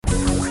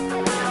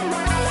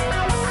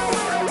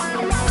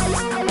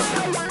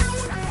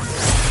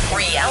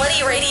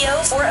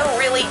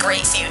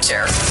great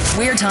future.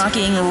 We're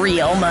talking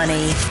real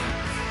money.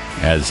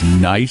 As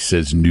nice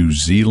as New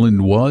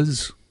Zealand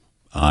was,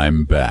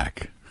 I'm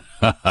back.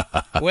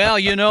 Well,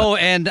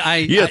 and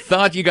You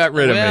thought you got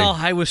rid of me. Well,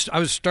 I was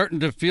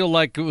starting to feel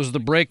like it was the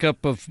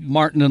breakup of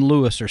Martin and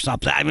Lewis or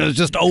something. I mean, it was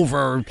just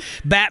over.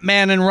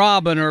 Batman and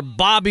Robin or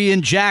Bobby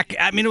and Jack.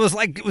 I mean, it was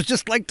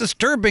just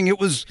disturbing. It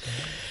was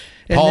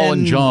Paul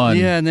and John.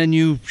 Yeah, and then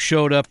you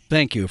showed up.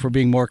 Thank you for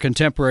being more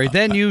contemporary.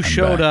 Then you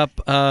showed up.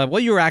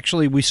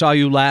 We saw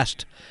you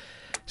last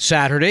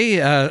Saturday.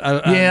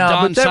 But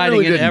that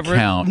really didn't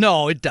count.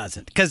 No, it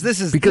doesn't, because this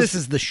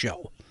is the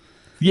show.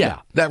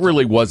 Yeah, that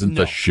really wasn't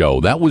the show.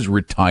 That was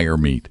Retire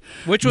Meet.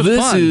 Which was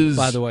fun,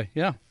 by the way.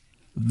 Yeah.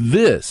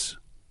 This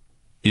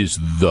is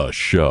the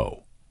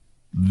show.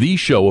 The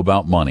show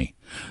about money.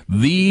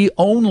 The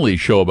only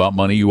show about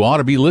money you ought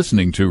to be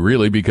listening to,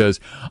 really,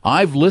 because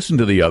I've listened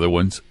to the other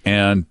ones,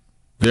 and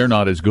they're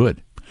not as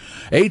good.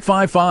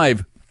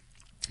 855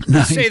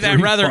 You say that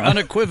rather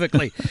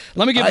unequivocally.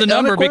 Let me give the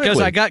number because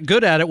I got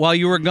good at it while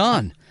you were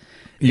gone.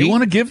 You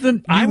want to give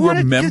the? You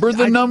remember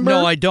the number?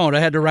 No, I don't. I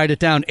had to write it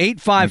down.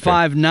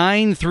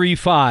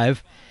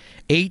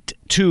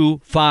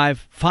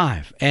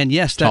 855-935-8255. And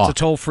yes, that's a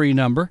toll-free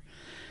number.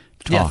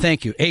 Talk. Yeah,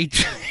 thank you.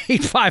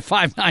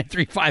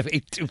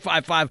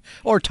 855-935-8255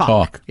 or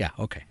talk. Yeah,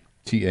 okay.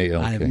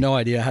 TALK. I have no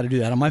idea how to do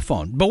that on my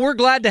phone. But we're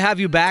glad to have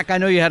you back. I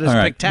know you had a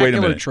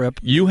spectacular trip.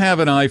 You have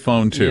an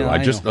iPhone, too.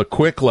 Yeah, a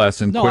quick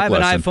lesson. No, I have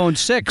an iPhone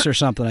 6 or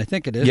something, I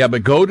think it is. Yeah,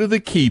 but go to the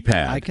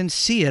keypad. I can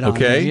see it on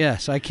there.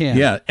 Yes, I can.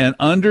 Yeah, and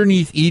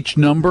underneath each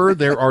number,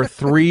 there are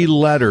 3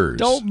 letters.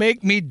 Don't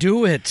make me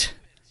do it.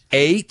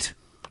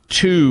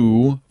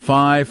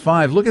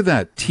 8255. Look at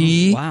that.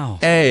 TALK.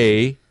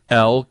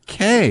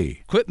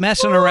 Quit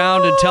messing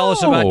around and tell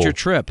us about your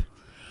trip.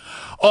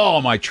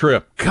 Oh, my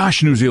trip.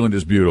 Gosh, New Zealand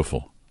is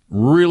beautiful.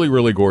 Really,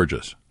 really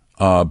gorgeous.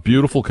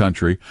 Beautiful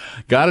country.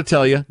 Got to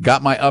tell you,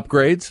 got my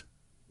upgrades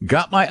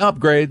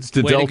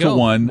to Delta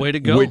One,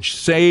 which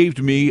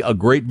saved me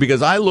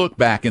because I look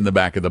back in the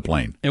back of the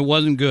plane. It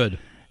wasn't good.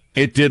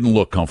 It didn't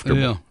look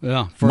comfortable.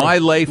 Yeah. My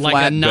lay flat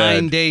like a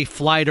bed. 9-day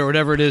flight or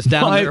whatever it is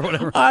down there.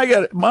 Whatever. I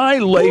got it. My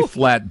lay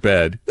flat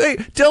bed.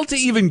 Delta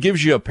even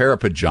gives you a pair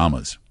of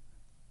pajamas.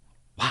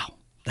 Wow.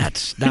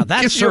 That's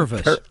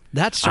service.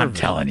 That's service. I'm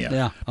telling you.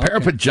 Yeah. A pair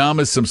of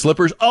pajamas, some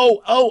slippers.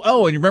 Oh.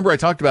 And you remember I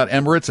talked about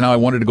Emirates and how I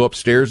wanted to go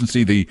upstairs and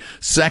see the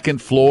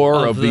second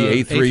floor of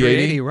the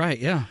A380? Right,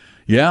 yeah.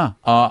 Yeah.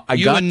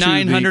 You and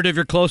 900 of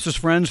your closest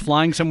friends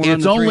flying somewhere on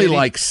the 380? It's only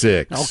like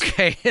 6.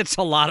 Okay, it's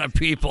a lot of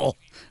people.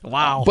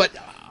 Wow. But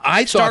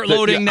I start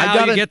loading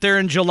now. You get there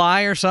in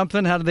July or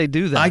something. How do they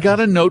do that? I got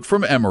a note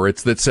from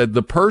Emirates that said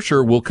the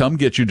purser will come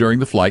get you during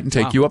the flight and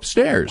take you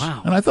upstairs.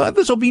 Wow. And I thought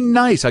this will be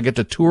nice. I get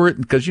to tour it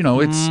because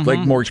it's like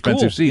more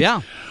expensive seats.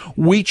 Yeah.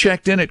 We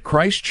checked in at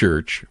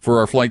Christchurch for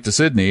our flight to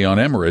Sydney on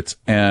Emirates,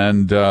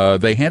 and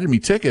they handed me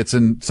tickets.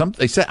 And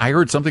they said I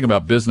heard something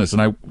about business,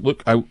 and I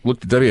looked at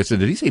Debbie. I said,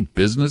 "Did he say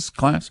business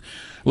class?"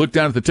 Looked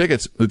down at the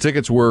tickets. The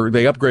tickets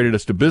they upgraded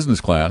us to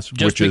business class,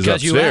 which is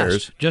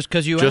upstairs. Just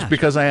because you asked. Just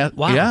because I asked.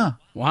 Wow. Yeah.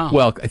 Wow.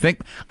 Well,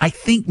 I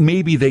think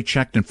maybe they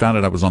checked and found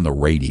out I was on the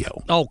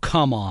radio. Oh,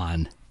 come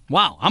on.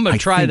 Wow. I'm going to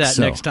try that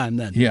next time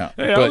then. Yeah.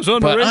 Hey, I was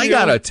on the radio. I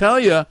got to tell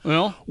you,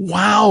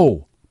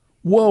 wow.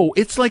 Whoa,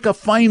 it's like a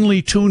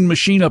finely tuned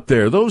machine up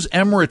there. Those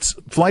Emirates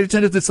flight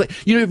attendants, it's like,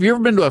 have you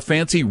ever been to a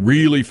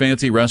really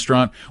fancy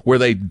restaurant where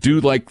they do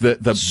like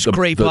the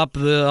scrape up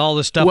all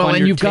the stuff on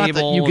and your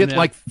table? You get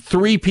like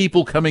 3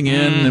 people coming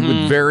in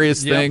with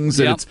various things,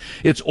 and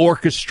it's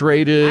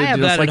orchestrated. I have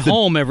that at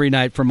home every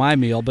night for my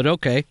meal, but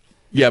okay.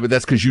 Yeah, but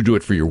that's because you do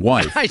it for your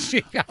wife. I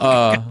see.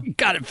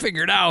 Got it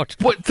figured out.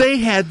 But they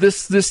had this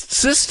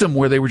system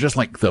where they were just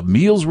like the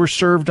meals were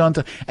served on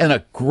time, and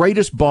a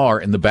greatest bar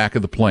in the back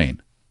of the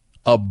plane.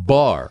 A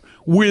bar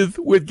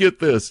with get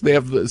this, they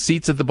have the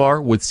seats at the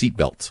bar with seat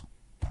belts.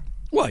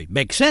 Well, it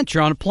makes sense.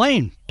 You're on a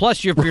plane.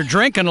 Plus, if you're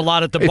drinking a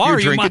lot at the bar,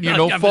 you might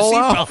not have a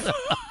seatbelt.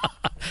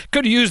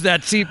 Could have used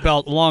that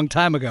seatbelt a long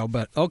time ago,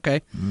 but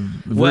okay.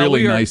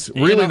 Really nice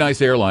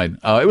airline.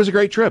 It was a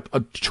great trip.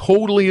 A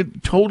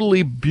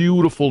totally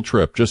beautiful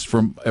trip, just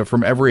from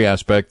every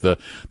aspect. The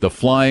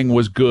flying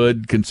was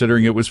good,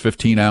 considering it was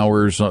 15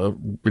 hours,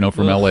 from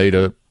LA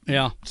to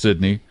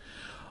Sydney.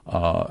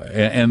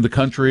 And the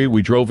country,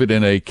 we drove it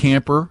in a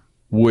camper,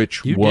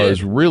 which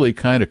was really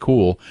kind of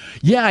cool.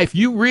 Yeah, if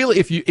you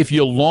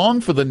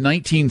long for the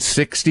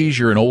 1960s,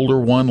 you're an older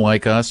one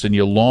like us, and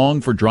you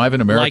long for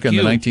driving America in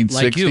the 1960s,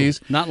 like you,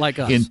 not like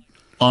us,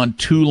 on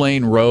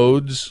 2-lane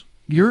roads,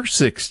 you're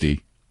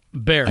 60.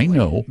 Barely. I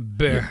know.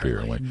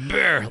 Barely.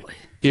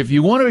 If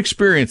you want to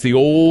experience the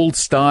old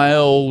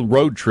style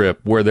road trip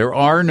where there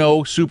are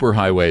no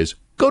superhighways,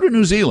 go to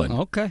New Zealand.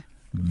 Okay.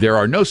 There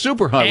are no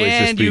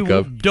superhighways to speak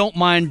of. And you don't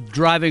mind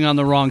driving on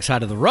the wrong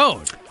side of the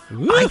road.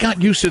 I got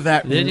used to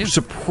that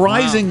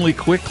surprisingly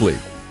quickly.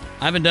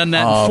 I haven't done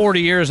that in 40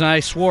 years, and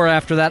I swore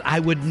after that I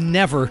would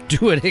never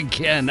do it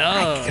again.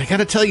 I got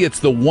to tell you,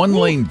 it's the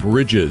one-lane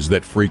bridges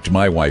that freaked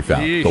my wife out.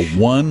 Yeesh. The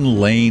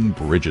one-lane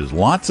bridges.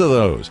 Lots of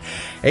those.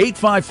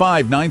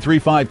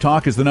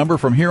 855-935-TALK is the number.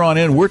 From here on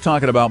in, we're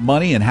talking about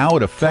money and how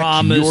it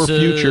affects your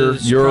future,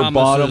 your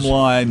bottom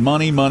line.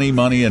 Money, money,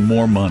 money, and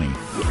more money.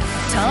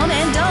 Tom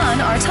and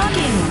Don are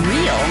talking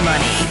real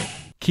money.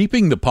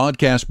 Keeping the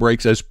podcast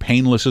breaks as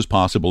painless as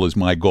possible is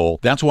my goal.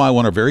 That's why I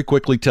want to very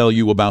quickly tell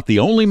you about the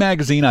only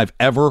magazine I've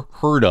ever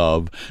heard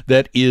of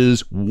that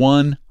is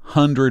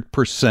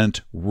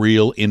 100%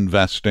 real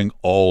investing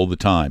all the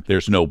time.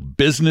 There's no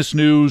business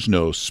news,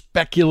 no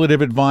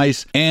speculative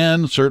advice,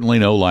 and certainly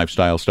no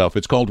lifestyle stuff.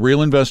 It's called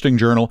Real Investing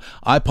Journal.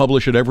 I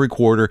publish it every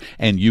quarter,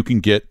 and you can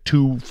get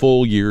 2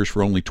 full years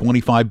for only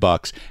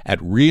 $25 at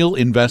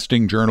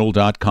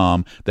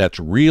realinvestingjournal.com. That's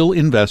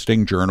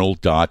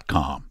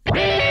realinvestingjournal.com.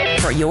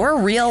 For your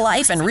real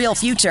life and real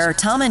future,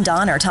 Tom and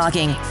Don are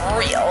talking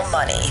real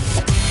money.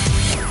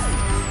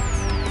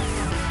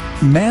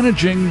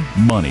 Managing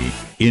money,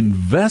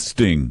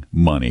 investing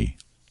money,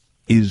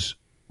 is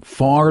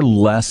far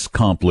less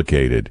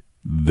complicated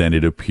than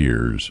it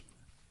appears,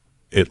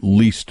 at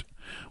least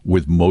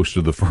with most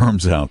of the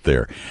firms out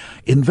there.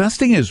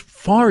 Investing is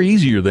far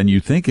easier than you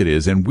think it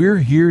is, and we're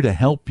here to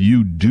help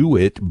you do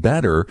it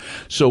better.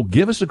 So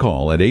give us a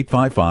call at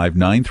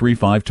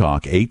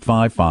 855-935-TALK,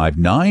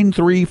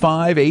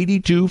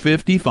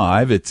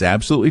 855-935-8255. It's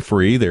absolutely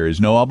free. There is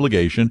no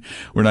obligation.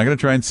 We're not going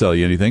to try and sell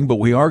you anything, but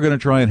we are going to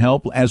try and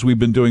help, as we've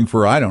been doing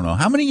for, I don't know,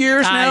 how many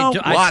years now?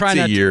 Lots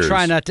of years.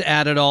 Try not to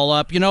add it all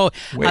up. You know,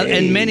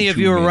 and many of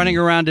you are running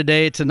around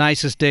today. It's the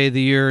nicest day of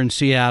the year in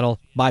Seattle,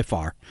 by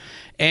far.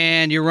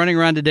 And you're running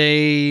around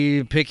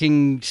today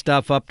picking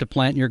stuff up to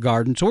plant in your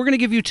garden. So we're going to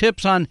give you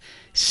tips on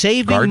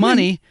saving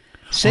money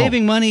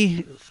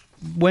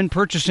when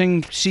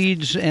purchasing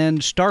seeds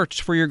and starts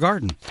for your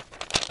garden.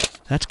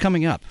 That's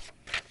coming up.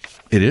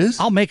 It is?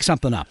 I'll make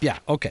something up. Yeah,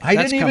 okay. I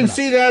didn't even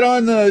see that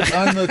on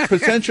the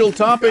potential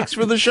topics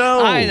for the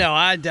show. I know.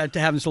 I'm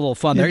having a little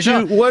fun there.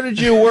 What did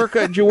you work?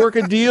 Did you work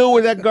a deal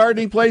with that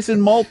gardening place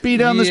in Maltby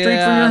down the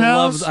street from your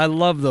house? I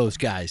love those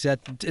guys.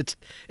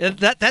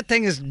 That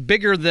thing is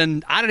bigger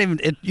than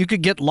you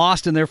could get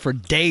lost in there for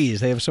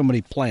days. They have so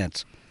many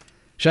plants.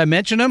 Should I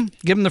mention them?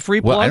 Give them the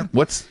free plug.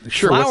 What's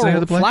the name of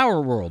the place? Flower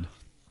World.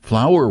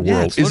 Flower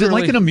World. Is it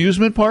like an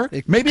amusement park?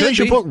 Maybe they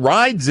should put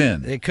rides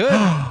in. They could.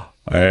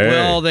 Hey.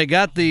 Well, they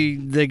got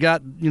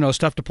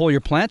stuff to pull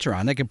your plants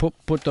around. They can put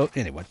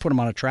them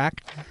on a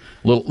track.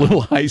 Little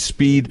high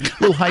speed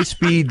carts.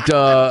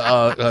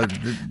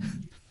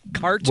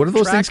 What are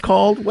those things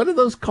called? What are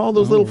those called?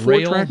 Those little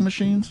 4-track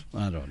machines?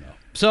 I don't know.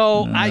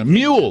 So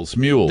mules.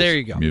 There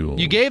you go. Mules.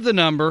 You gave the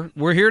number.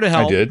 We're here to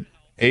help. I did.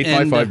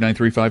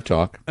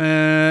 855-935-TALK.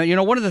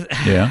 One of the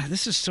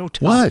this is so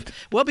tough. What?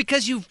 Well,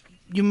 because you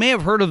may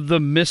have heard of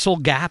the Missile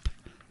Gap,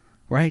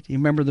 right? You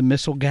remember the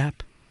Missile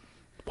Gap?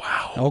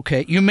 Wow.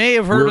 Okay. You may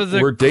have heard of the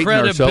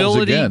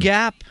credibility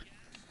gap.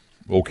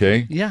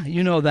 Okay. Yeah,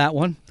 you know that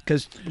one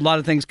because a lot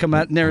of things come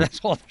out in there. That's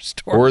all their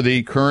story. Or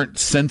the current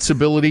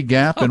sensibility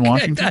gap in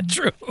Washington. That's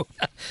true.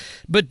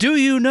 But do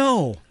you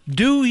know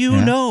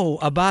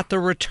about the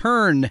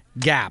return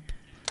gap?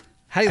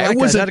 How do you like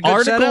that? Was an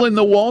article setup? in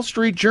the Wall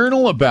Street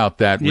Journal about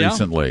that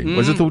recently. Mm-hmm.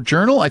 Was it the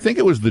Journal? I think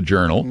it was the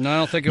Journal. No, I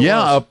don't think it was.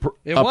 Yeah, a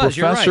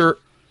professor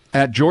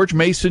at George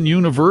Mason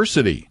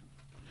University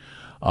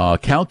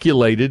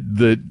calculated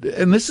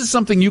and this is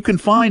something you can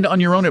find on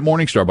your own at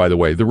Morningstar, by the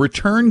way. The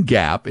return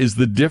gap is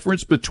the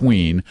difference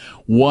between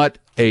what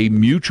a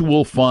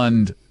mutual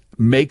fund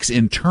makes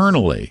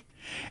internally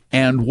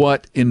and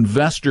what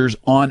investors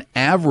on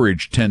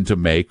average tend to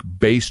make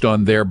based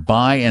on their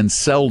buy and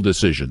sell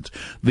decisions.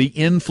 The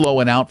inflow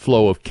and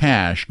outflow of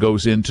cash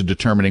goes into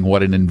determining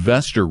what an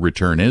investor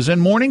return is,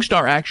 and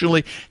Morningstar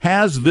actually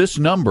has this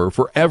number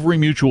for every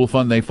mutual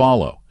fund they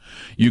follow.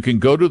 You can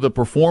go to the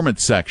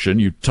performance section.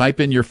 You type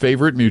in your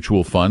favorite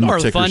mutual fund, or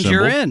the fund symbol.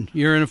 you're in.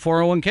 You're in a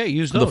 401k.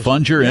 Use those. The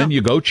fund you're in.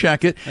 You go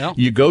check it. Yeah.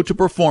 You go to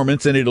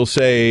performance, and it'll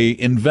say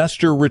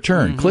investor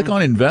return. Mm-hmm. Click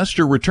on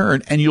investor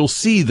return, and you'll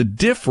see the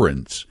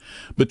difference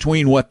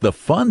between what the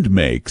fund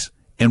makes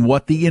and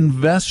what the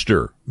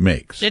investor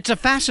makes. It's a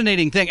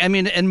fascinating thing. I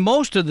mean, and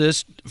most of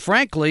this,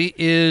 frankly,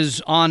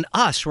 is on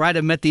us, right?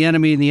 I met the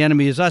enemy, and the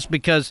enemy is us,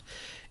 because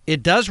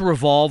it does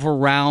revolve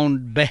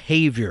around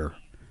behavior,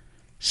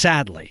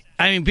 sadly.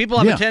 I mean, people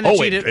have a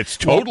tendency it's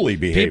totally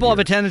behavior. People have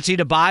a tendency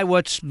to buy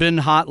what's been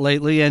hot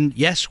lately, and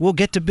yes, we'll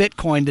get to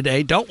Bitcoin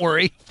today. Don't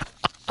worry.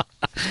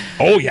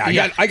 Oh,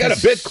 yeah. I got a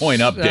Bitcoin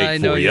update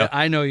for you.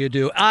 I know you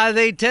do.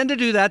 They tend to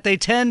do that. They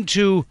tend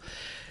to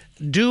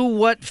do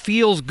what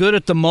feels good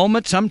at the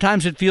moment.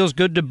 Sometimes it feels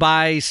good to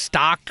buy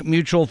stock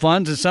mutual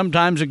funds, and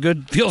sometimes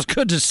feels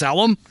good to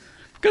sell them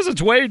because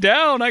it's way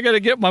down. I got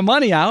to get my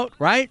money out,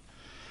 right?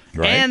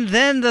 Right. And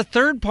then the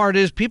third part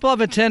is people have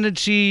a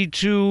tendency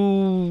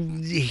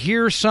to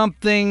hear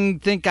something,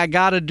 think I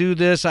got to do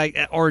this,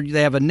 or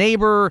they have a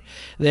neighbor,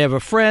 they have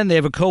a friend, they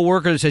have a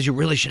coworker that says you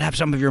really should have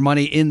some of your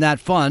money in that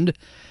fund.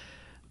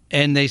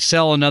 and they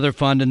sell another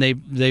fund and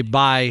they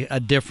buy a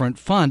different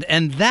fund.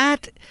 And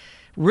that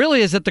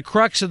really is at the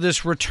crux of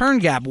this return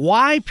gap.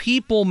 Why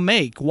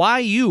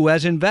you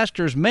as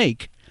investors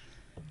make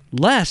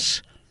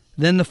less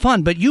than the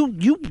fund. But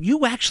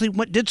you actually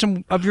did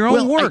some of your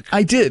own work.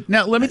 I did.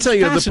 Now, let me tell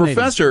you,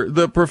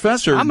 the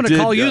professor I'm going to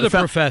call you the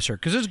professor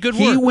because it's good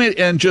work. He went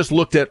and just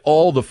looked at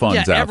all the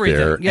funds out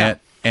there. Yeah.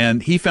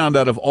 And he found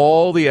out of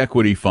all the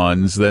equity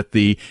funds that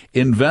the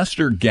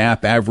investor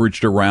gap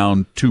averaged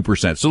around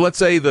 2%. So let's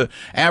say the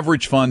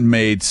average fund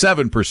made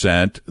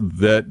 7%,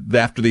 that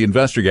after the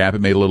investor gap,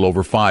 it made a little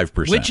over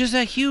 5%. Which is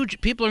a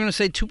huge, people are going to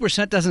say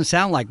 2% doesn't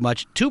sound like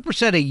much.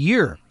 2% a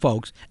year,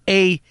 folks,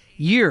 a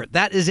year.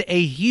 That is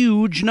a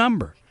huge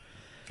number.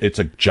 It's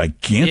a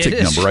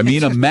gigantic number. I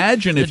mean,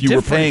 imagine if you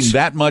were paying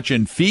that much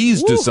in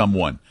fees to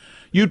someone.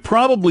 You'd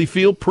probably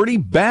feel pretty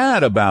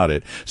bad about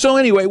it. So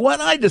anyway, what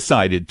I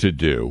decided to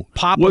do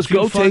was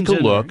go take a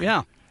look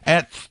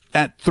at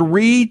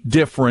 3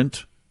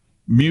 different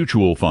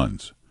mutual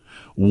funds.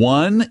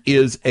 One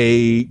is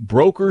a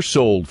broker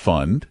sold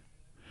fund.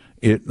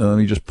 Let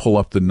me just pull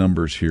up the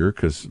numbers here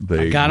because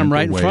they got them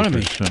right in front of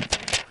me.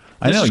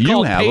 I know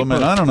you have them,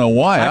 and I don't know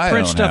why I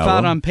print stuff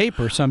out on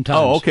paper sometimes.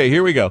 Oh, okay.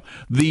 Here we go.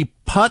 The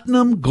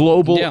Putnam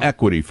Global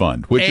Equity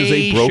Fund, which is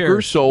a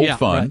broker sold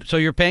fund. Right. So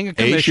you're paying a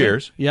commission. A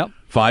shares. Yep.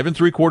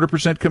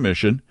 5.75%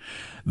 commission.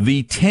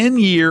 The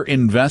 10-year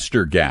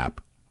investor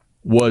gap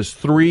was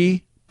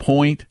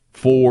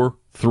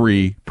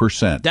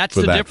 3.43%. That's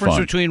the difference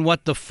between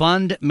what the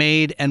fund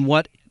made and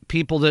what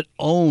people who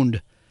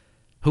own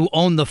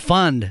the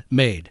fund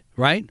made.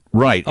 Right?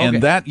 Right. Okay.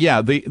 And that,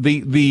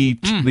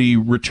 the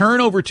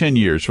return over 10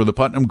 years for the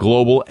Putnam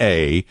Global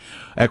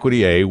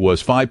Equity A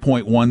was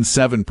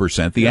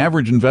 5.17%. The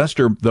average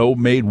investor, though,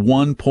 made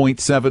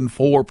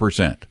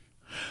 1.74%.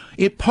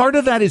 Part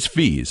of that is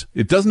fees.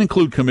 It doesn't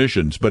include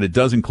commissions, but it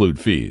does include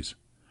fees.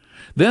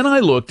 Then I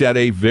looked at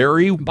a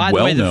very well-known... By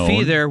the way, the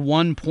fee there,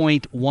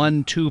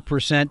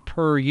 1.12%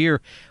 per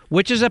year,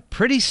 which is a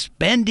pretty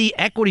spendy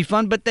equity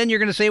fund. But then you're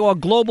going to say, well, a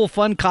global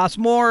fund costs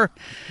more.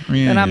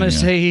 And I'm going to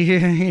say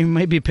you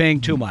may be paying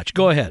too much.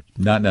 Go ahead.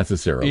 Not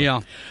necessarily. Yeah.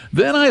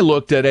 Then I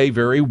looked at a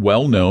very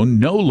well-known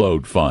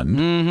no-load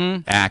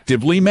fund,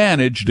 actively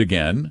managed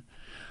again,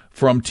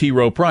 from T.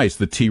 Rowe Price,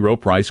 the T. Rowe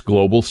Price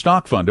Global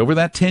Stock Fund. Over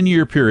that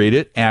 10-year period,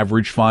 it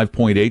averaged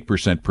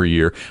 5.8% per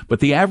year, but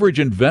the average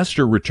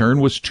investor return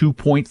was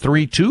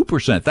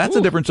 2.32%. That's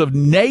a difference of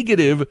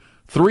negative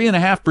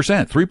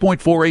 3.5%,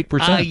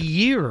 3.48%. A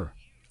year.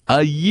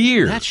 A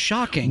year. That's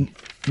shocking.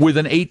 With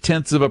an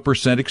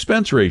 0.8%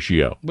 expense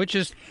ratio. Which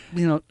is,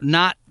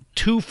 not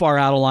too far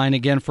out of line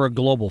again for a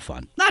global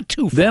fund. Not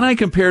too far. Then I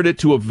compared it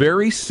to a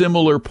very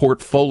similar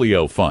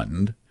portfolio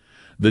fund,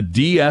 the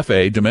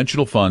DFA,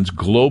 Dimensional Funds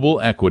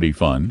Global Equity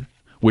Fund,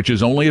 which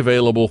is only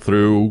available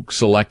through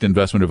select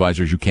investment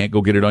advisors. You can't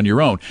go get it on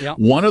your own. Yep.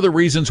 One of the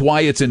reasons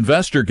why its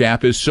investor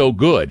gap is so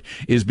good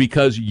is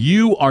because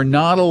you are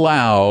not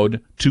allowed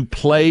to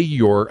play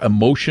your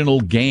emotional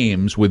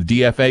games with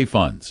DFA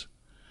funds.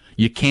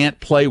 You can't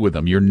play with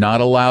them. You're not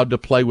allowed to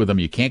play with them.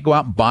 You can't go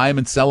out and buy them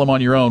and sell them on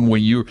your own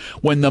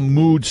when the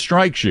mood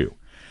strikes you.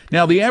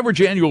 Now, the average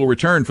annual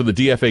return for the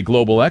DFA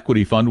Global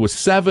Equity Fund was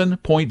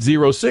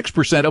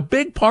 7.06%. A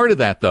big part of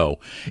that, though,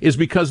 is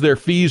because their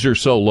fees are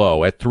so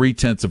low at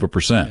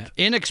 0.3%.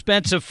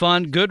 Inexpensive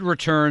fund, good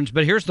returns,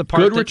 but here's the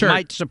part that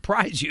might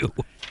surprise you.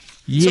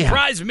 Yeah.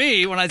 Surprised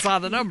me when I saw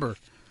the number.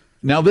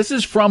 Now, this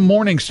is from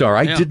Morningstar.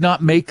 I did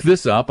not make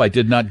this up. I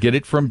did not get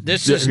it from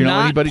This is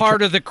not anybody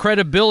part of the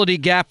credibility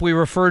gap we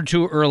referred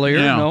to earlier.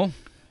 No.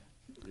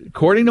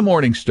 According to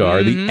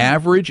Morningstar, the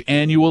average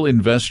annual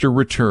investor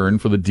return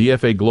for the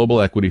DFA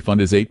Global Equity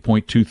Fund is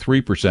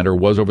 8.23%, or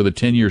was over the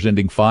 10 years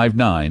ending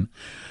 5/9.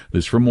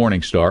 This is from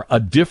Morningstar. A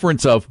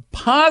difference of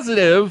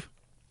positive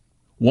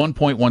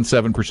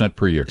 1.17%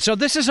 per year. So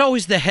this is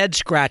always the head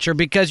scratcher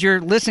because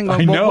you're listening.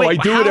 I know. I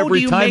do it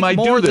every time I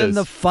do this. More than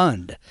the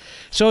fund.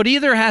 So it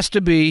either has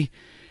to be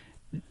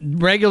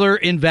regular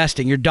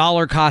investing, your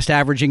dollar cost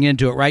averaging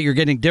into it, right? You're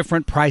getting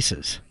different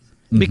prices.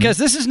 Because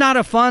this is not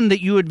a fund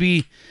that you would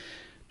be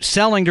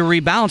selling to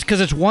rebalance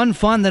because it's one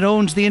fund that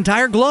owns the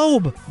entire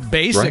globe,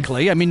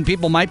 basically. Right. I mean,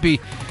 people might be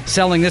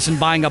selling this and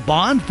buying a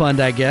bond fund,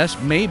 I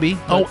guess, maybe.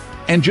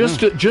 And just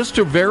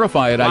to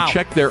verify it, I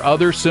checked their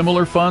other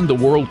similar fund, the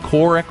World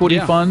Core Equity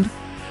Fund,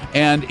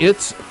 and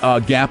its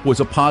gap was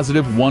a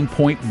positive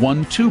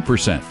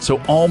 1.12%, so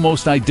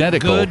almost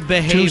identical. Good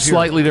behavior. Two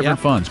slightly different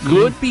funds.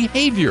 Good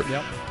behavior.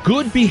 Yep.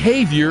 Good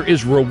behavior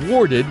is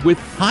rewarded with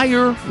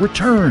higher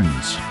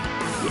returns.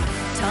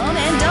 Tom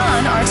and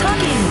Don are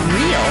talking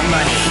real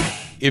money.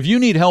 If you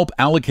need help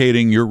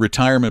allocating your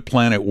retirement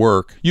plan at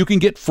work, you can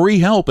get free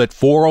help at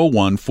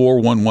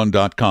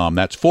 401-411.com.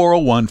 That's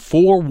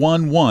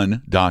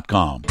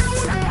 401-411.com.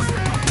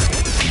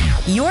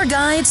 Your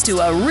guides to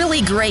a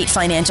really great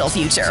financial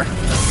future.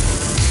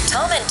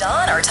 Tom and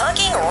Don are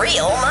talking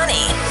real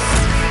money.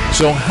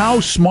 So how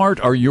smart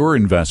are your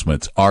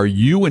investments? Are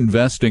you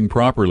investing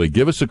properly?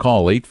 Give us a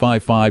call,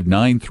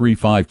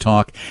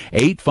 855-935-TALK,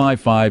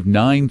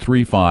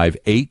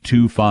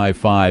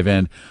 855-935-8255.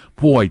 And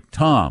boy,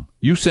 Tom,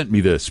 you sent me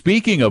this.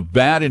 Speaking of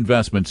bad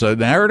investments,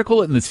 an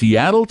article in the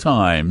Seattle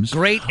Times.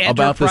 Great about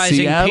the enterprising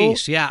Seattle,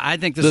 piece. Yeah, I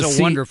think this is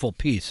a wonderful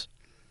piece.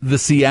 The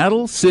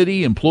Seattle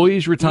City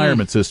Employees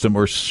Retirement System,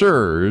 or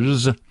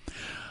SERS,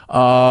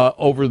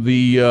 over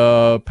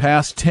the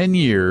past 10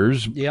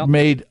 years,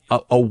 made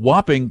a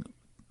whopping,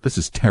 this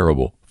is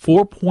terrible,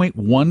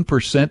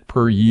 4.1%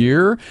 per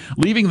year,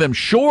 leaving them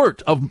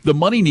short of the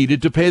money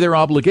needed to pay their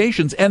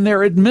obligations. And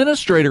their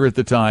administrator at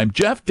the time,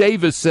 Jeff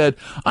Davis, said,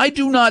 "I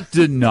do not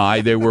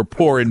deny there were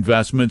poor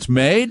investments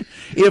made.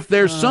 If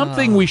there's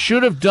something we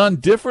should have done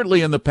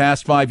differently in the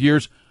past 5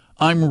 years,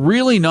 I'm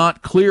really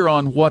not clear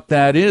on what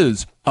that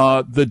is."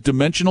 The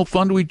dimensional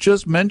fund we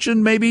just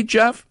mentioned, maybe,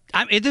 Jeff?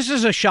 I mean, this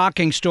is a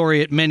shocking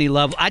story at many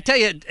levels. I tell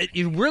you,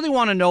 you really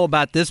want to know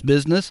about this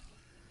business,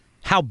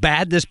 how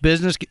bad this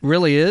business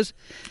really is,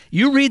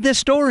 you read this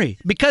story,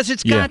 because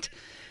it's got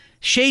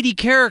shady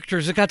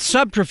characters, it's got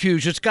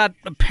subterfuge, it's got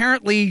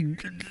apparently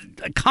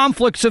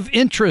conflicts of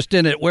interest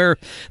in it, where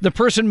the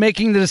person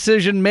making the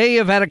decision may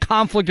have had a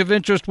conflict of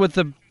interest with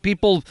the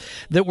people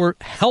that were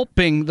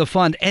helping the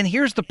fund. And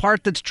here's the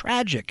part that's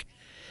tragic.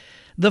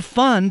 The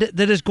fund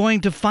that is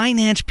going to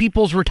finance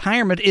people's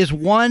retirement is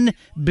 $1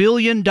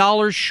 billion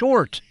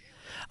short.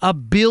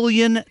 $1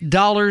 billion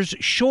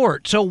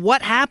short. So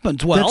what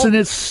happens? Well, that's an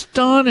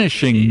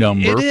astonishing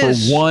number for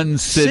one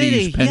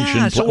city's pension.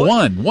 Yeah, so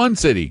one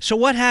city. So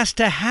what has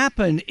to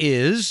happen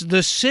is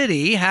the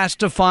city has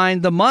to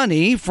find the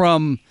money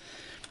from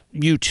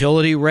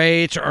utility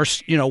rates or,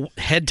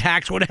 head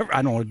tax, whatever.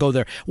 I don't want to go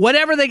there.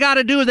 Whatever they got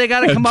to do, they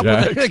got to come up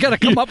with. They got to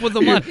come up with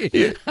the money.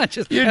 You're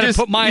just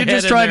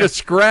trying to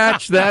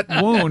scratch that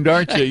wound,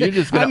 aren't you? You're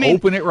just going to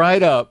open it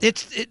right up.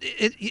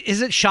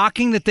 Is it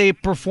shocking that they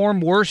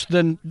perform worse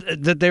than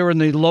that? They were in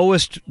the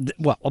lowest.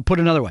 Well, I'll put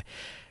it another way.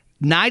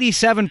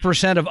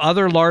 97% of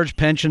other large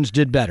pensions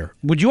did better.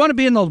 Would you want to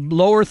be in the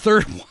lower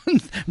third one?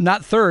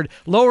 Not third,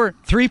 lower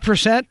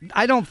 3%?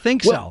 I don't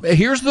think so. Well,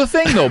 here's the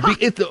thing, though.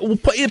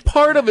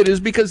 Part of it is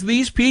because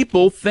these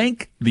folks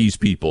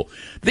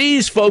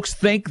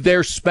think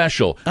they're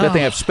special, that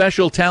they have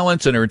special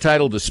talents and are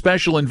entitled to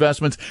special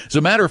investments. As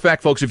a matter of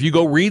fact, folks, if you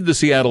go read the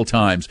Seattle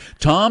Times,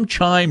 Tom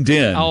chimed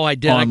in. Oh, I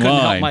did. Online, I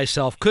couldn't help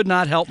myself. Could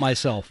not help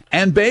myself.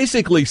 And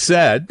basically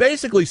said,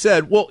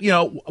 well,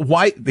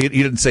 why, he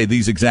didn't say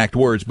these exact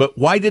words, but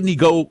why didn't he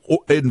go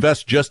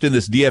invest just in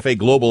this DFA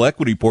global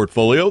equity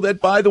portfolio that,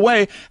 by the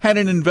way, had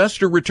an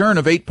investor return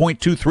of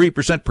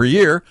 8.23% per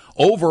year,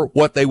 over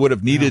what they would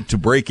have needed to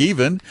break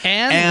even?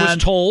 And was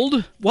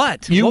told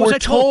what? You what were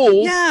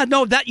told? Yeah,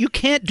 no, that you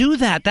can't do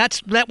that.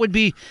 That would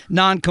be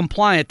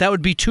non-compliant. That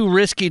would be too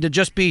risky to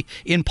just be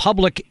in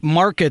public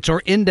markets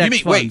or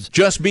index funds. Wait,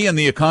 just be in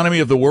the economy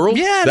of the world?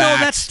 Yeah,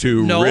 that's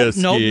too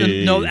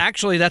risky. No,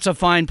 actually, that's a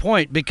fine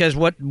point, because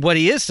what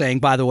he is saying,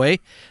 by the way,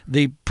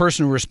 the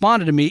person who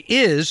responded to me,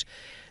 is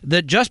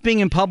that just being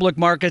in public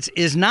markets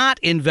is not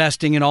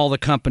investing in all the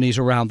companies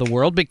around the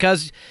world,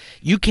 because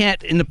you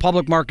can't, in the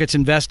public markets,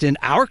 invest in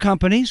our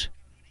companies,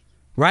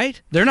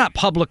 right? They're not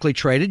publicly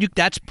traded.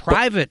 That's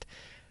private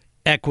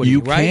equity,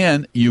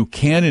 right? You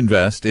can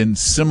invest in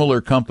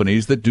similar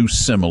companies that do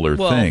similar things.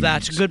 Well,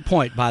 that's a good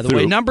point, by the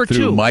way. Number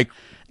two.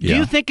 Do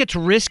you think it's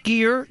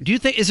riskier?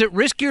 Is it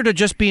riskier to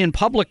just be in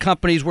public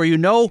companies where you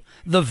know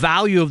the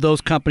value of those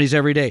companies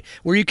every day,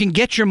 where you can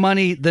get your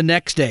money the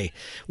next day,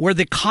 where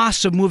the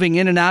costs of moving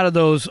in and out of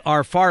those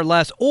are far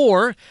less?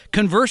 Or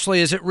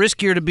conversely, is it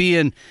riskier to be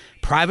in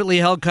privately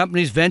held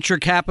companies, venture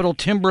capital,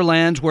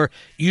 timberlands, where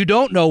you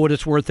don't know what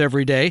it's worth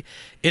every day?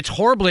 It's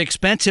horribly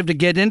expensive to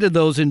get into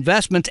those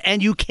investments,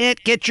 and you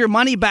can't get your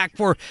money back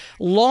for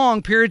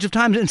long periods of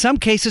time, in some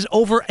cases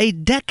over a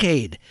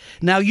decade.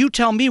 Now, you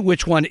tell me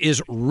which one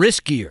is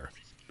riskier.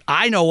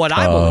 I know what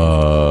I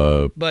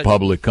believe. But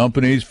public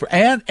companies,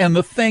 and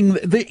the thing,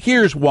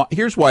 here's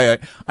why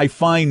I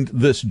find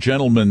this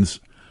gentleman's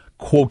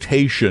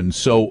quotation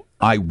so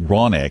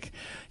ironic.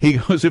 He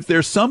goes, if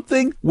there's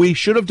something we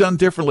should have done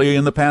differently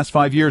in the past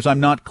 5 years, I'm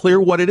not clear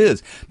what it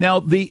is. Now,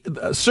 the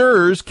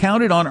SERS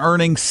counted on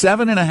earning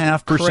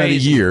 7.5% a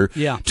year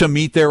to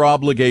meet their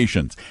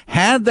obligations.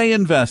 Had they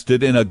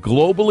invested in a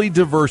globally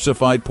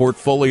diversified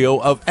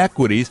portfolio of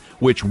equities,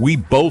 which we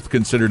both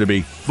consider to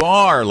be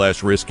far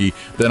less risky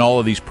than all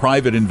of these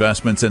private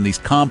investments and these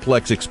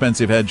complex,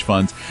 expensive hedge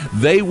funds,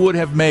 they would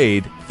have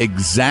made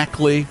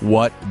exactly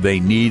what they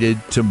needed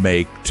to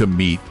make to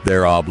meet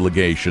their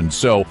obligations.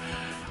 So,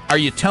 are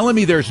you telling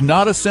me there's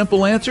not a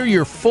simple answer?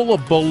 You're full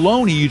of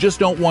baloney. You just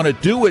don't want to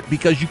do it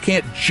because you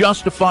can't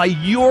justify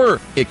your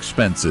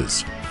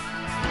expenses.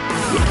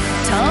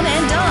 Tom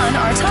and Don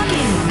are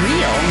talking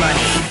real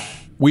money.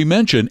 We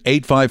mention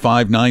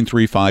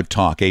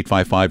 855-935-TALK,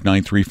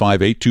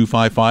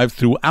 855-935-8255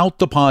 throughout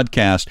the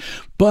podcast.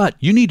 But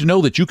you need to know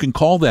that you can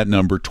call that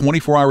number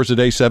 24 hours a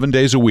day, 7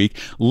 days a week.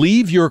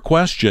 Leave your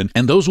question,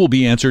 and those will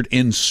be answered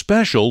in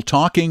special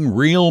Talking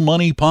Real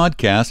Money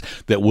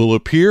podcasts that will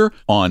appear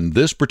on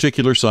this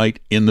particular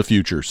site in the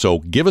future. So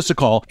give us a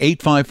call,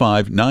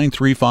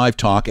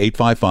 855-935-TALK,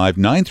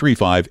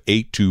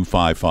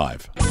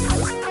 855-935-8255.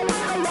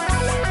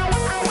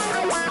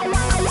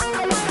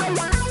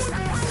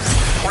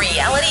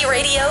 Reality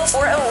radio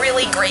for a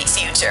really great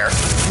future.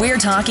 We're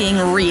talking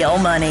real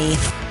money.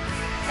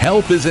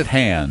 Help is at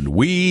hand.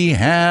 We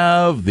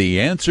have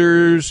the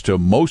answers to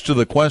most of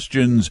the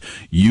questions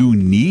you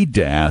need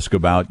to ask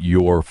about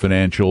your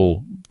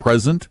financial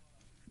present,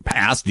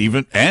 past,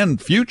 even,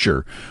 and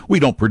future. We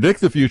don't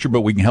predict the future,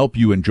 but we can help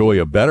you enjoy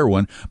a better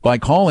one by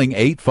calling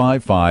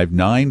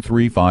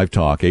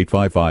 855-935-TALK,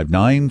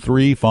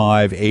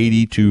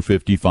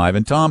 855-935-8255.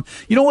 And Tom,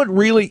 you know what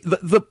really,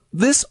 the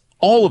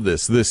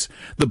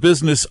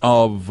business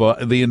of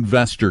the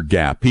investor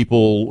gap,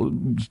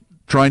 people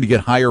trying to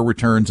get higher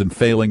returns and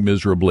failing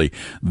miserably,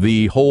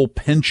 the whole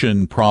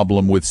pension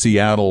problem with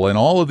Seattle and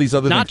all of these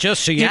other things. Not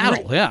just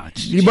Seattle,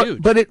 it's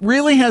huge. But it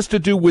really has to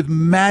do with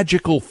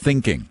magical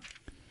thinking.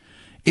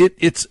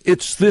 It's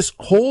this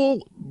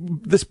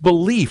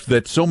belief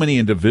that so many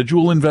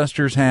individual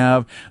investors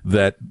have,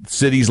 that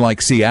cities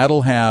like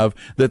Seattle have,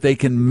 that they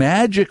can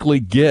magically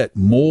get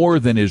more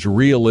than is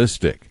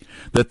realistic,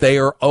 that they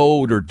are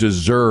owed or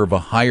deserve a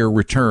higher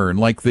return,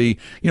 like the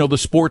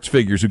sports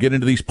figures who get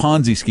into these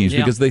Ponzi schemes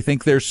because they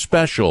think they're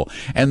special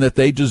and that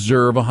they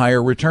deserve a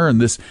higher return.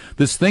 This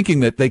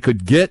thinking that they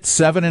could get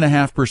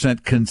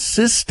 7.5%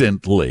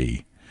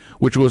 consistently,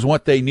 which was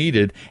what they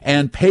needed,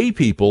 and pay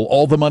people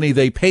all the money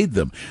they paid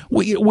them,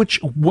 which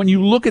when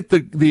you look at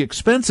the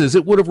expenses,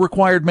 it would have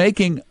required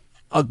making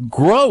a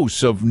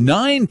gross of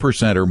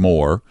 9% or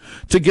more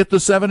to get the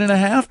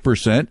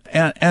 7.5%,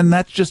 and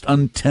that's just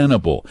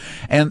untenable.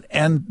 And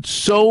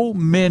so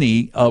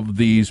many of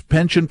these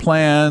pension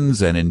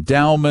plans and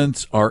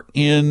endowments are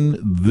in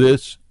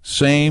this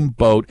same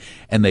boat,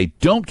 and they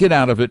don't get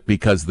out of it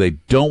because they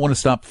don't want to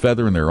stop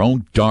feathering their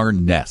own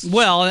darn nests.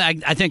 Well, I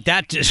think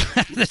that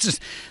this is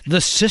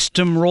the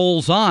system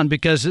rolls on,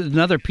 because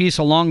another piece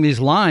along these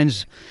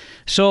lines.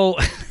 So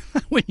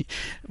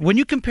when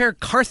you compare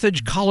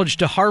Carthage College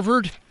to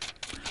Harvard,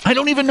 I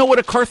don't even know what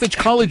a Carthage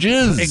College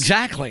is.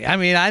 Exactly. I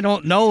mean, I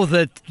don't know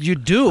that you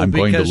do. I'm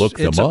going to look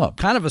them up.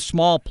 Kind of a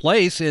small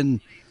place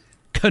in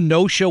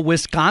Kenosha,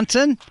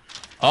 Wisconsin.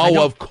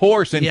 Oh, of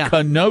course, in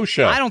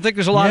Kenosha. I don't think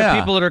there's a lot of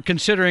people that are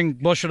considering,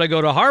 well, should I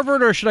go to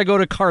Harvard or should I go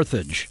to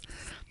Carthage?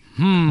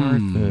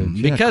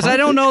 Carthage. Because I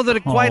don't know that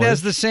it quite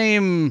has the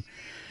same,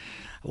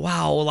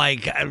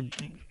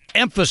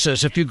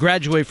 emphasis if you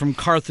graduate from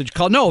Carthage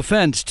College. No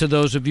offense to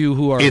those of you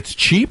who are. It's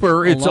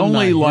cheaper. It's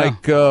only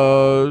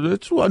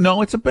it's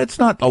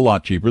not a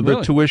lot cheaper. Really?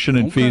 The tuition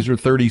and fees are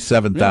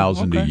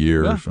 $37,000 a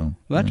year. Yeah. So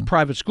that's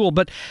private school.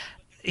 But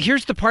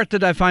here's the part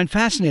that I find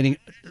fascinating.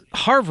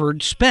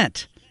 Harvard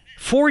spent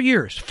 4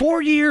 years.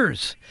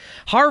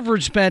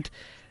 Harvard spent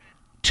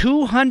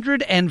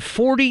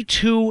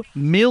 $242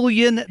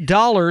 million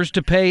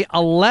to pay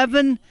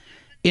 11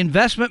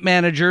 investment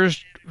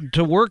managers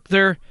to work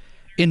their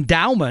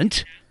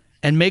endowment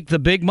and make the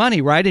big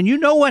money, right? And you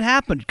know what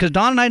happened, because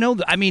Don and I know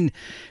that. I mean,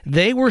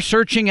 they were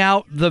searching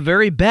out the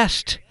very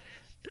best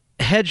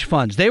hedge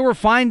funds. They were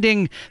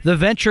finding the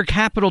venture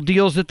capital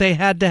deals that they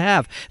had to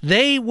have.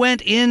 They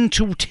went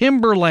into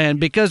timberland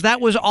because that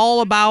was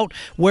all about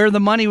where the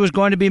money was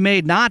going to be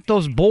made, not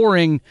those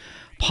boring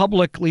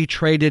publicly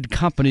traded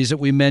companies that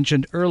we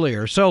mentioned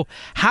earlier. So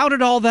how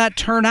did all that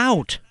turn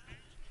out?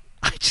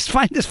 I just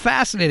find this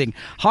fascinating.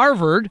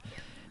 Harvard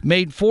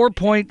made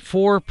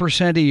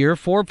 4.4% a year,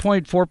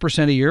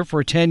 4.4% a year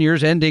for 10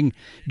 years ending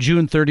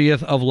June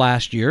 30th of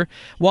last year,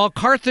 while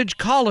Carthage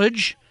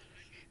College,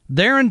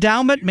 their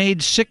endowment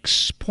made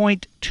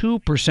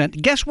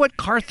 6.2%. Guess what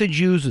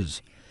Carthage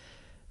uses?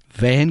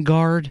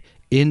 Vanguard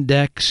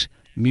Index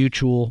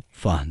Mutual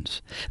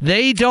Funds.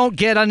 They don't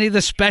get any of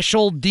the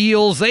special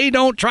deals. They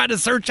don't try to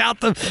search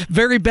out the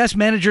very best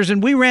managers,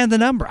 and we ran the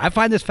number. I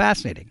find this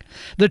fascinating.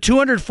 The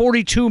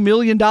 $242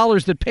 million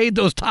that paid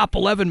those top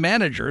 11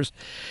 managers,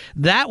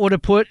 that would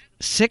have put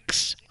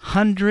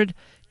 600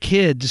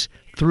 kids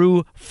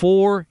through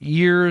 4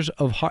 years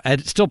of,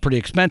 it's still pretty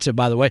expensive,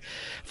 by the way,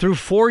 through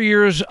 4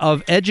 years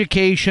of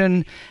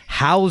education,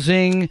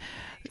 housing,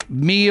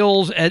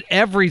 meals, and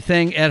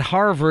everything at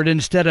Harvard,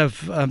 instead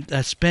of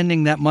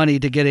spending that money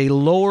to get a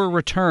lower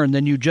return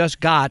than you just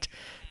got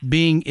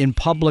being in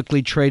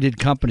publicly traded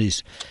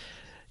companies.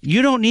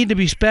 You don't need to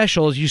be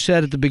special, as you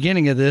said at the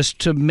beginning of this,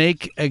 to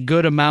make a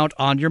good amount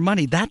on your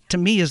money. That, to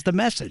me, is the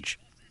message.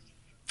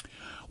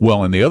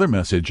 Well, and the other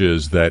message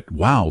is that,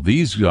 wow,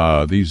 these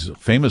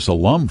famous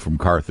alum from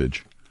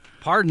Carthage.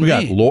 Pardon me. We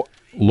got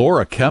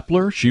Laura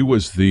Kepler. She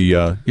was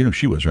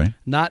she was, right?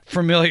 Not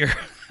familiar.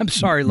 I'm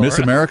sorry, Laura. Miss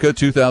America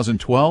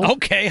 2012.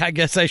 Okay, I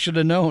guess I should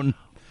have known.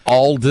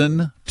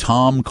 Alden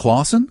Tom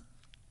Clausen.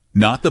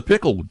 Not the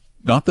pickle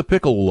not the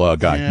pickle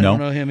guy. Yeah, I no, don't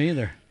know him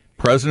either.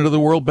 President of the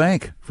World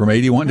Bank from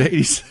 81 to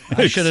 86.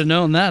 I should have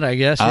known that, I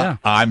guess, yeah.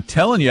 I'm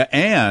telling you,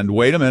 and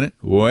wait a minute.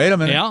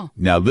 Yeah.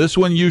 Now, this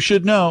one you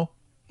should know.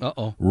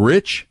 Uh-oh.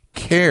 Rich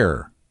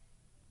Kerr.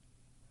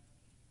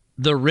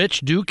 The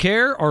rich do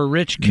care or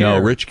Rich Kerr? No,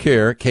 Rich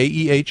Kerr,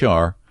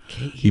 Kehr.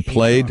 He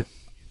played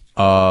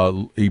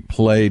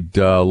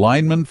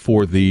lineman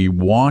for the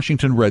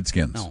Washington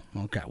Redskins. Oh,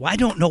 okay. Well, I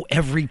don't know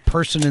every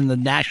person in the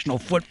National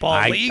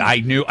Football League. I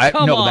knew.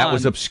 Come no, on. that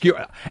was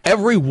obscure.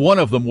 Every one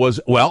of them was.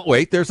 Well,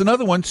 wait. There's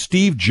another one.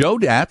 Steve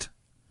Jodat.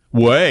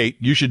 Wait,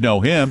 you should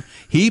know him.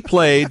 He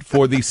played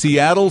for the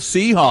Seattle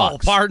Seahawks. Oh,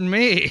 pardon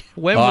me.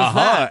 When was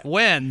that?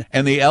 When?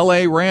 And the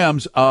L.A.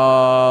 Rams,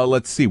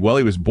 let's see. Well,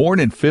 he was born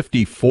in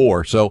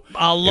 54, so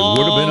A long it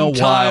would have been a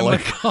time while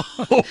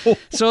ago.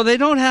 So they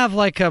don't have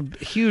like a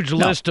huge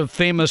list of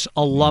famous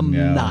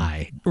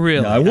alumni,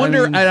 really. I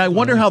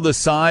wonder how the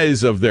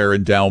size of their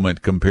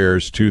endowment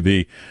compares to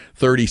the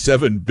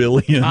 $37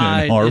 billion in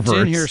Harvard. It's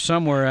in here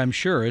somewhere, I'm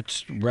sure.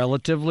 It's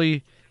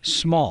relatively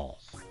small.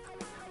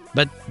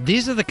 But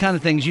these are the kind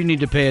of things you need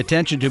to pay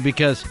attention to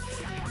because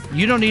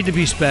you don't need to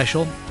be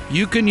special.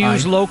 You can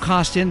use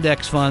low-cost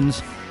index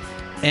funds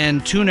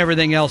and tune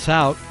everything else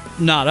out.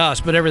 Not us,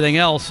 but everything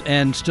else,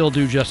 and still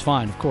do just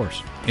fine, of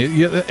course.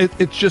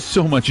 It's just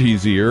so much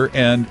easier,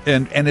 and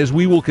as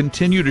we will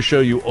continue to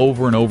show you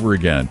over and over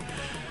again,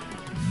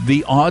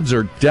 the odds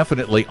are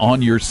definitely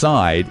on your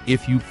side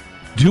if you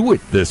do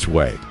it this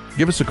way.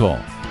 Give us a call.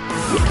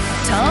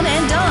 Tom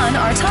and Don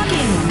are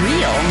talking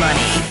real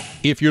money.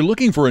 If you're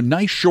looking for a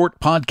nice short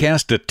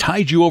podcast to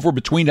tide you over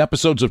between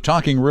episodes of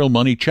Talking Real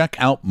Money, check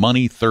out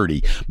Money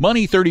 30.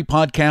 Money 30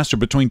 podcasts are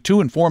between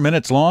 2 and 4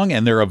 minutes long,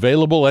 and they're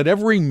available at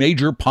every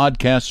major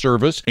podcast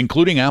service,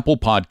 including Apple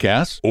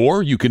Podcasts,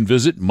 or you can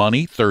visit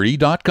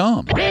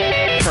money30.com.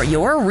 For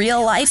your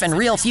real life and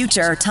real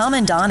future, Tom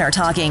and Don are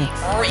talking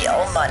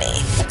real money.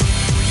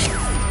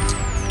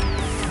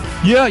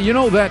 Yeah, you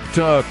know that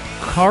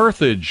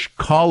Carthage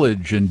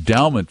College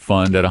Endowment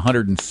Fund at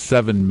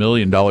 $107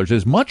 million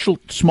is much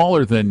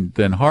smaller than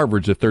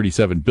Harvard's at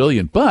 $37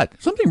 billion. But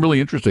something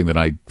really interesting that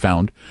I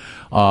found,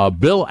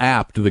 Bill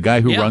Apt, the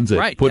guy who runs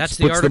it, puts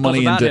the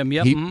money into him.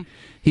 Yep.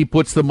 He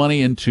puts the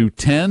money into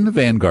 10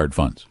 Vanguard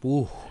funds.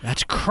 Ooh,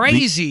 that's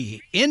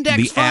crazy.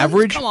 Index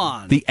funds? Come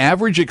on. The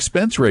average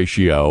expense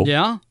ratio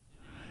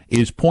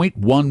is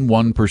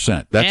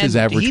 0.11%. That's his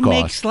average he cost.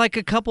 He makes like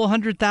a couple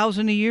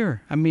 $100,000 a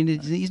year. I mean,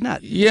 he's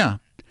not. Yeah.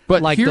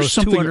 But like here's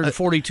those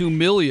 $242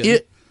 million.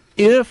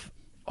 If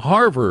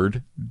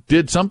Harvard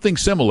did something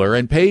similar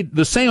and paid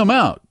the same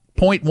amount,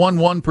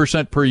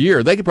 0.11% per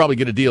year, they could probably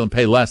get a deal and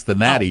pay less than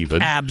that even.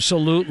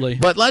 Absolutely.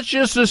 But let's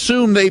just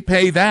assume they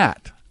pay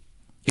that.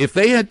 If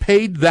they had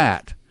paid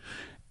that,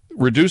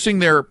 reducing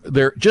their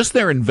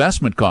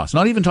investment costs,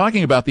 not even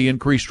talking about the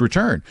increased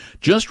return,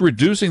 just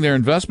reducing their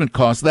investment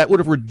costs, that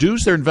would have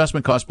reduced their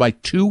investment costs by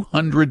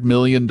 $200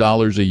 million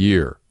a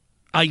year.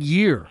 A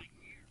year?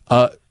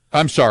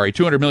 I'm sorry,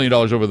 $200 million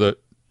over the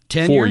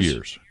 10 4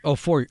 years. Oh,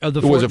 four. The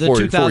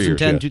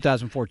 2010,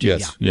 2014.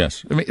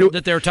 Yes. I mean,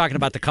 that they were talking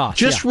about the cost.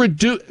 Just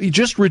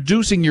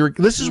reducing your.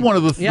 This is one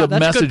of the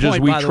messages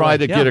we try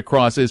to get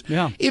across is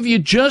if you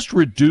just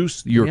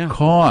reduce your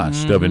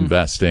cost of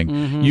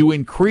investing, you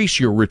increase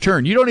your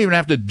return. You don't even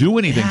have to do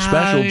anything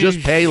special. Just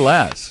pay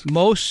less.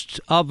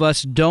 Most of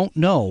us don't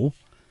know.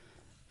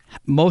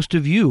 Most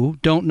of you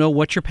don't know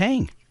what you're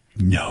paying.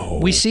 No.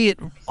 We see it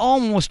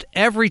almost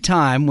every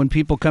time when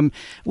people come.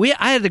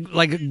 I had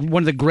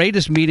one of the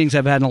greatest meetings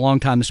I've had in a long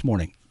time this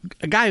morning.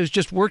 A guy who's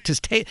just worked his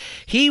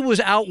he was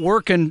out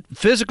working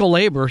physical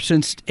labor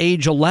since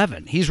age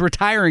 11. He's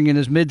retiring in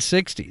his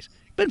mid-60s.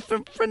 Been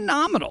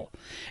phenomenal.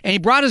 And he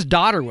brought his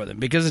daughter with him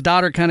because his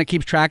daughter kind of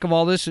keeps track of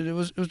all this. It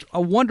was a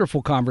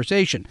wonderful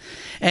conversation.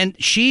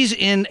 And she's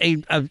in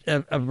a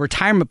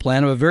retirement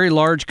plan of a very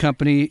large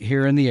company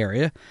here in the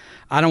area.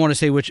 I don't want to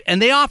say which.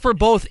 And they offer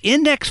both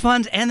index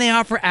funds and they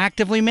offer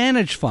actively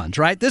managed funds,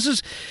 right?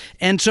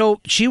 And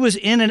so she was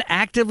in an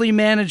actively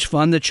managed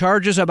fund that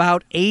charges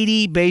about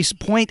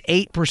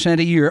 0.8%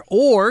 a year.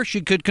 Or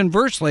she could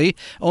conversely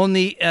own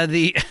the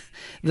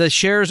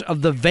shares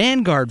of the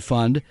Vanguard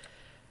fund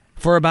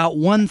for about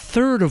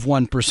 1/3 of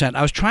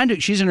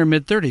 1%. She's in her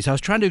mid-30s. I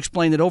was trying to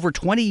explain that over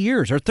 20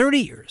 years or 30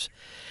 years,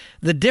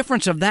 the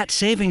difference of that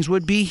savings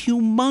would be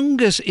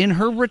humongous in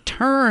her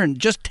return.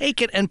 Just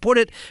take it and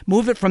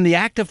move it from the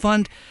active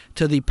fund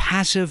to the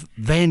passive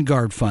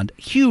Vanguard fund.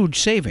 Huge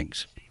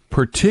savings.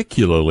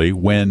 Particularly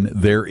when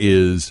there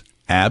is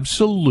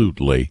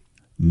absolutely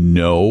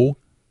no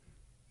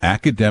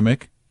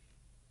academic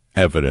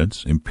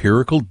evidence,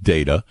 empirical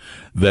data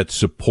that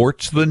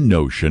supports the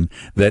notion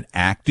that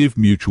active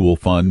mutual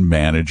fund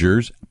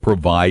managers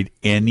provide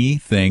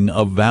anything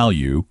of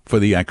value for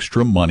the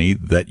extra money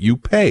that you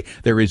pay.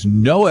 There is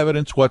no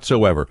evidence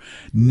whatsoever.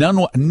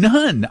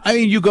 None. I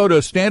mean, you go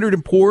to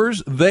Standard &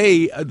 Poor's,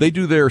 they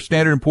do their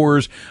Standard &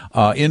 Poor's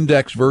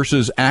index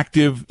versus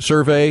active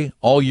survey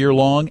all year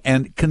long,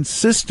 and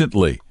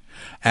consistently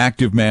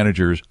active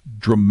managers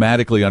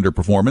dramatically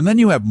underperform. And then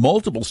you have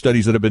multiple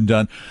studies that have been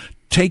done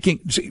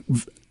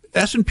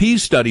S&P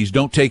studies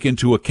don't take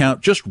into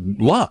account just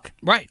luck.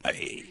 Right.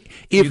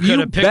 If you could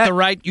have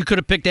picked you could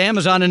have picked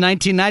Amazon in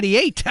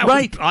 1998.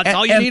 That's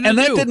all you needed to do. And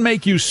that didn't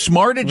make you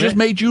smart. It just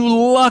made you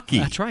lucky.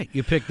 That's right.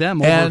 You picked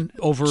them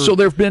over So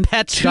there have been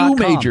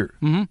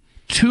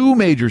two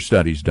major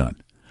studies done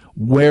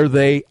where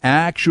they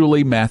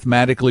actually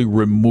mathematically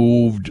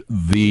removed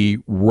the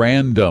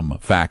random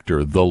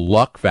factor, the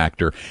luck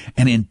factor.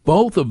 And in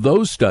both of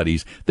those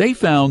studies, they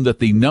found that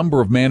the number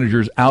of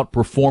managers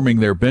outperforming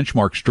their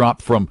benchmarks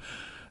dropped from,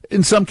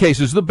 in some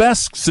cases, the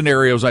best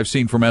scenarios I've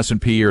seen from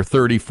S&P are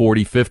 30,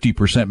 40,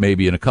 50%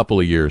 maybe in a couple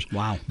of years.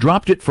 Wow.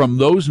 Dropped it from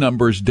those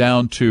numbers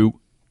down to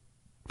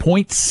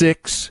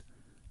 0.6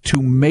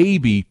 to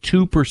maybe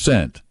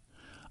 2%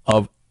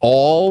 of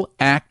all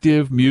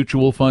active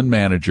mutual fund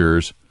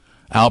managers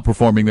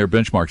outperforming their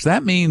benchmarks.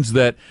 That means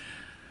that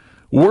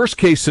worst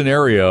case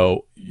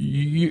scenario,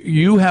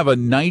 you have a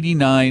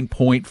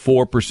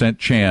 99.4%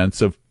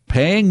 chance of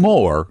paying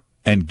more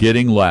and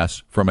getting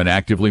less from an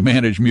actively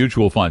managed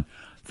mutual fund.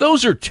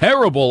 Those are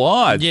terrible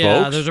odds, folks.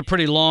 Yeah, those are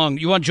pretty long.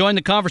 You want to join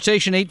the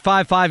conversation?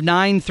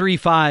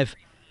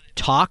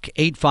 855-935-TALK,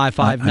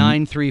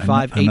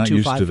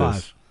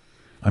 855-935-8255.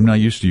 I'm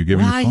not used to you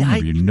giving the phone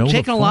number. You know,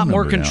 taking a lot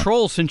more now.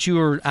 control since you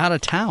were out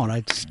of town.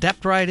 I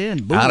stepped right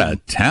in. Boom. Out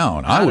of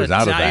town? I was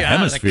out of the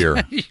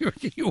hemisphere.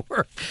 You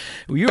were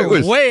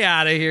way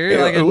out of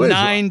here. Like a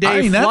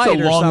 9-day flight. That's a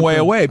long way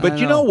away. But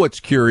you you know what's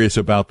curious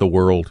about the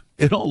world?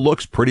 It all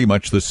looks pretty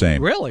much the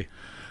same. Really?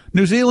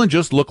 New Zealand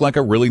just looked like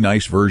a really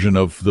nice version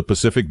of the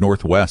Pacific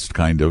Northwest,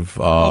 kind of.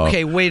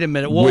 Okay, wait a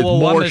minute. Whoa, I'm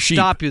going to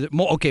stop you.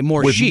 More sheep.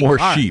 More sheep.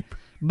 Right.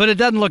 But it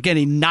doesn't look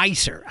any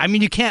nicer. I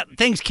mean,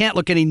 things can't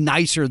look any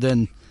nicer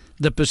than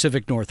the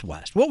Pacific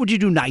Northwest. What would you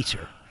do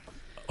nicer?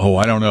 Oh,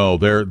 I don't know.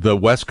 They're the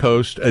West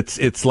Coast.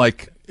 It's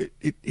like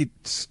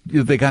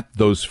they got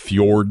those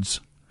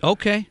fjords.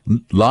 Okay.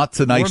 Lots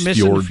of nice We're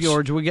missing fjords.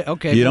 Fjords.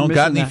 You don't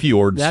got any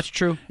fjords. That's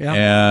true. Yeah.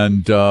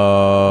 And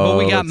but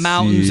we got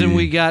mountains and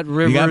we got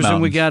rivers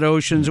and we got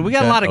oceans and we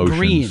got a lot of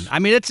green. I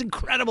mean, it's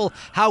incredible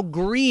how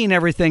green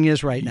everything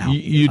is right now.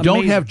 You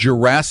don't have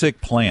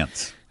Jurassic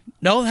plants.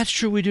 No, that's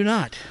true. We do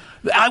not.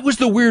 That was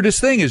the weirdest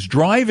thing, is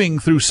driving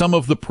through some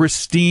of the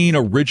pristine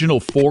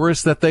original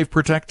forests that they've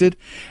protected.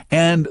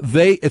 And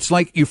it's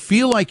like you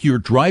feel like you're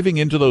driving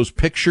into those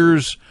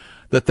pictures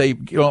that they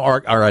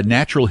are a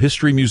natural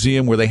history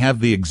museum where they have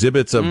the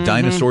exhibits of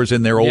dinosaurs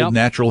in their old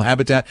natural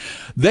habitat.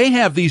 They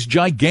have these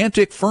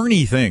gigantic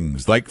ferny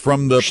things, like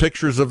from the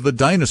pictures of the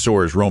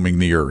dinosaurs roaming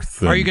the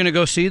earth. Are you going to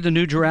go see the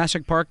new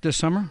Jurassic Park this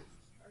summer?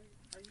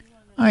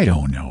 I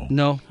don't know.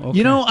 No. Okay.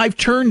 You know, I've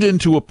turned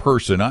into a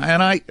person,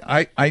 and I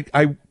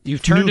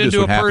You've turned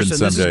into a person.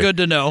 This is good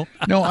to know.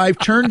 No, I've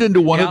turned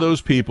into one of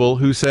those people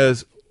who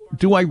says,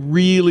 do I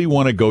really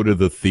want to go to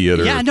the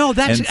theater? Yeah, no,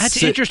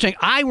 that's interesting.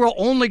 I will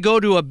only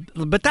go to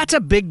but that's a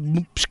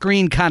big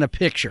screen kind of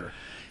picture.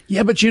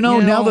 Yeah, but you know,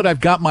 now that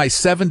I've got my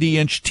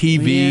 70-inch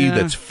TV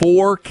that's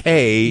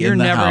 4K you're in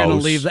the never house, going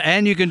to leave,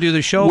 and you can do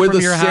the show with from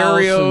a your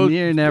stereo, house. And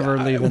you're never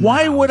leaving.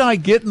 Why would I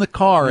get in the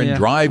car and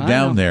drive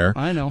down there?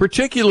 I know,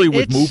 particularly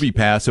with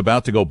MoviePass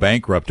about to go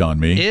bankrupt on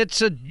me.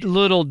 It's a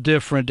little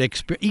different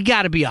experience. You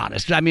got to be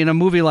honest. I mean, a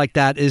movie like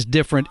that is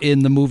different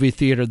in the movie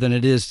theater than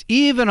it is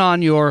even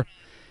on your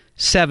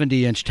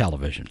 70-inch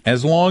television.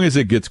 As long as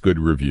it gets good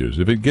reviews.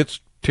 If it gets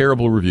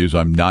terrible reviews,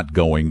 I'm not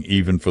going,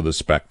 even for the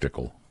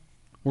spectacle.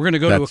 We're going to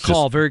go to a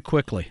call very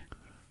quickly.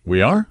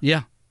 We are?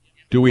 Yeah.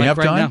 Do we have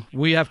time? Now.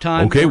 We have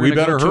time. Okay, we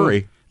better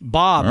hurry.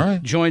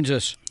 Bob joins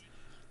us.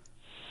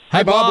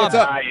 Hi, Bob. What's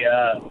up?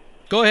 Hi.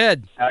 Go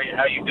ahead.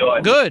 How you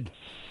doing? Good.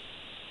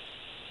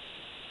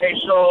 Hey,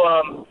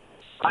 so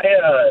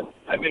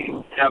I've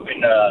been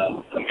having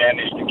a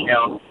managed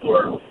account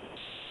for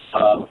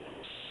I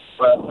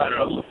don't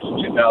know,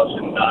 since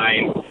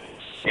 2009,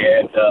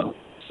 and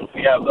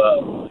we have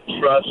a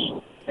trust,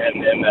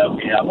 and then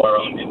we have our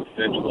own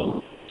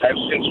individual. I've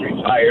since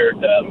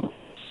retired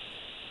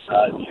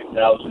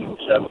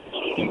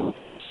 2017,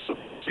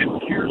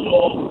 50 years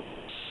old,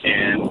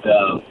 and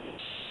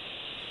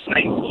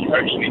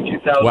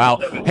 2017. Wow.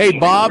 Hey,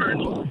 Bob,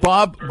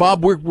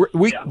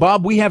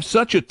 Bob, we have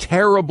such a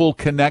terrible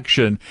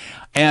connection.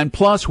 And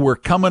plus, we're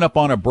coming up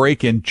on a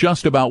break in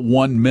just about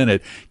 1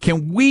 minute.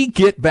 Can we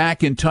get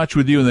back in touch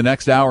with you in the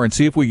next hour and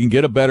see if we can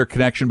get a better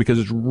connection? Because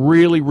it's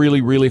really, really,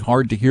 really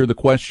hard to hear the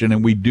question,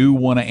 and we do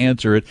want to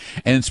answer it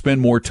and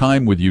spend more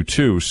time with you,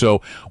 too.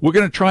 So we're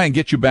going to try and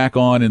get you back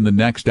on in the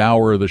next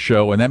hour of the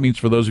show. And that means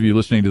for those of you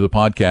listening to the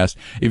podcast,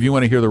 if you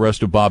want to hear the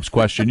rest of Bob's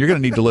question, you're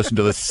going to need to listen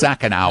to the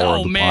second hour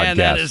of the podcast. Oh, man,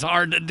 that is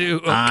hard to do.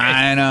 Okay.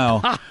 I know.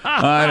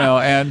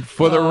 And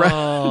for the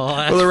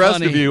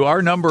rest of you,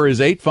 our number is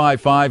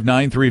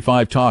 855-935-TALK,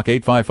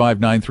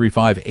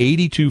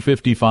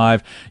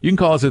 855-935-8255. You can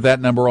call us at that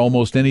number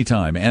almost any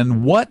time.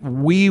 And what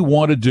we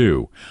want to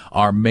do,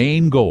 our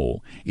main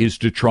goal, is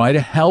to try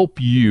to help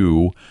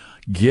you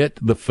get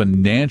the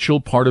financial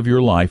part of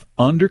your life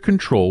under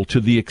control to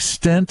the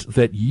extent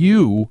that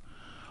you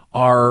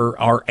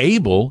are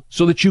able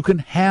so that you can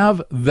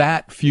have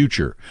that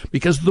future.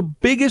 Because the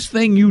biggest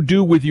thing you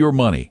do with your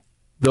money,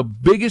 the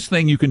biggest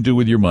thing you can do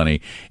with your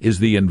money is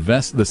the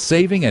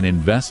saving and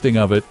investing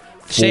of it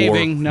for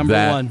saving, number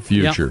that one.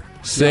 future.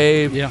 Yep.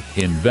 Save, Yep.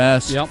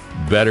 invest, Yep.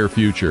 better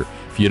future.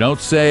 If you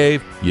don't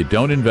save, you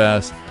don't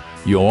invest,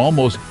 you're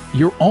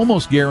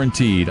almost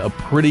guaranteed a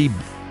pretty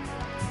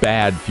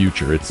bad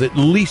future. It's at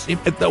least,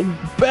 at the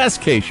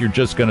best case, you're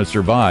just going to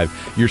survive.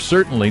 You're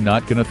certainly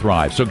not going to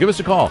thrive. So give us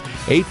a call,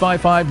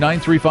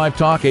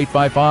 855-935-TALK,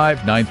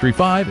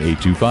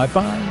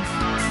 855-935-8255.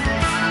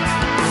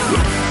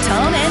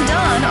 Tom and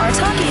Don are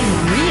talking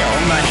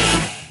real money.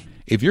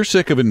 If you're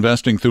sick of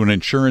investing through an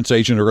insurance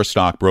agent or a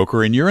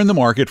stockbroker and you're in the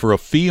market for a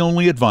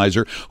fee-only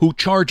advisor who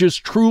charges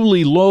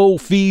truly low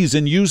fees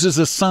and uses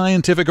a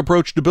scientific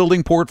approach to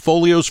building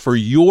portfolios for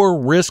your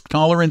risk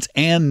tolerance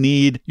and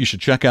need, you should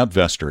check out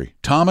Vestory.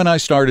 Tom and I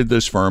started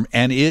this firm,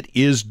 and it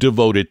is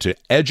devoted to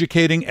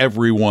educating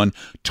everyone,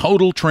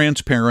 total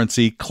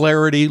transparency,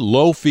 clarity,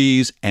 low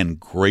fees,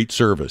 and great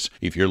service.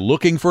 If you're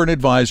looking for an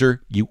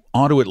advisor, you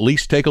ought to at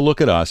least take a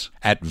look at us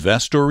at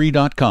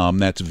Vestory.com.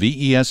 That's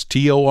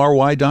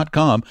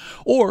Vestory.com.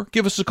 Or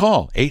give us a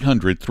call,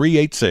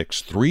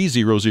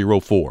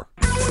 800-386-3004.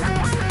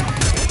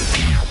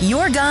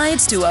 Your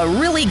guides to a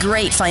really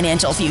great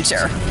financial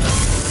future.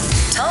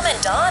 Tom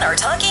and Don are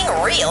talking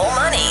real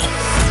money.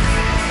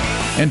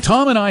 And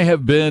Tom and I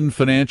have been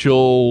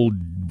financial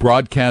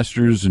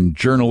broadcasters and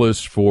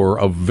journalists for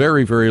a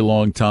very, very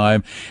long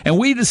time. And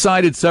we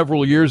decided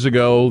several years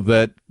ago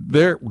that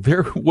there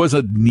was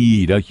a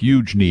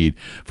huge need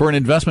for an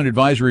investment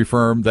advisory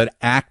firm that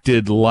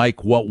acted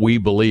like what we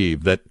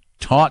believe, that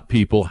taught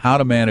people how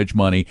to manage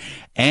money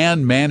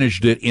and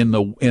managed it in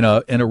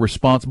a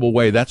responsible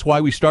way. That's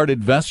why we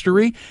started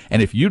Vestory.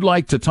 And if you'd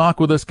like to talk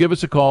with us, give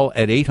us a call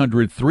at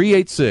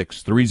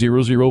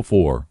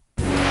 800-386-3004.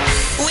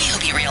 We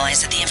hope you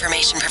realize that the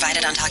information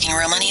provided on Talking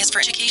Real Money is for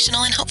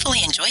educational and hopefully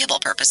enjoyable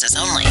purposes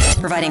only.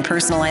 Providing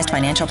personalized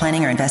financial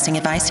planning or investing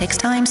advice takes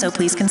time, so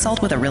please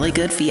consult with a really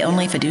good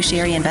fee-only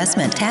fiduciary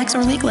investment, tax,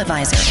 or legal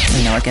advisor.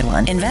 We know a good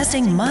one.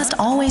 Investing must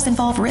always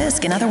involve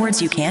risk. In other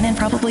words, you can and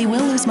probably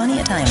will lose money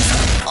at times.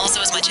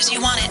 Also, as much as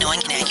you want it, no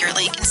one can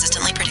accurately,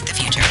 consistently predict the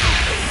future.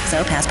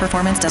 So past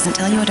performance doesn't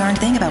tell you a darn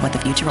thing about what the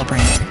future will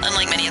bring.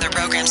 Unlike many other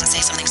programs that say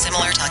something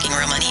similar, Talking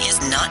Real Money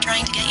is not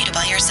trying to get you to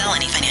buy or sell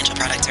any financial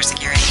products or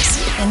securities.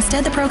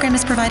 Instead, the program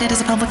is provided as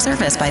a public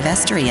service by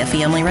Vestory, a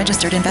fee-only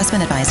registered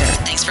investment advisor.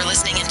 Thanks for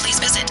listening, and please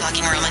visit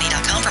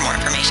TalkingRealMoney.com for more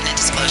information and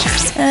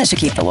disclosures. That should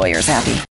keep the lawyers happy.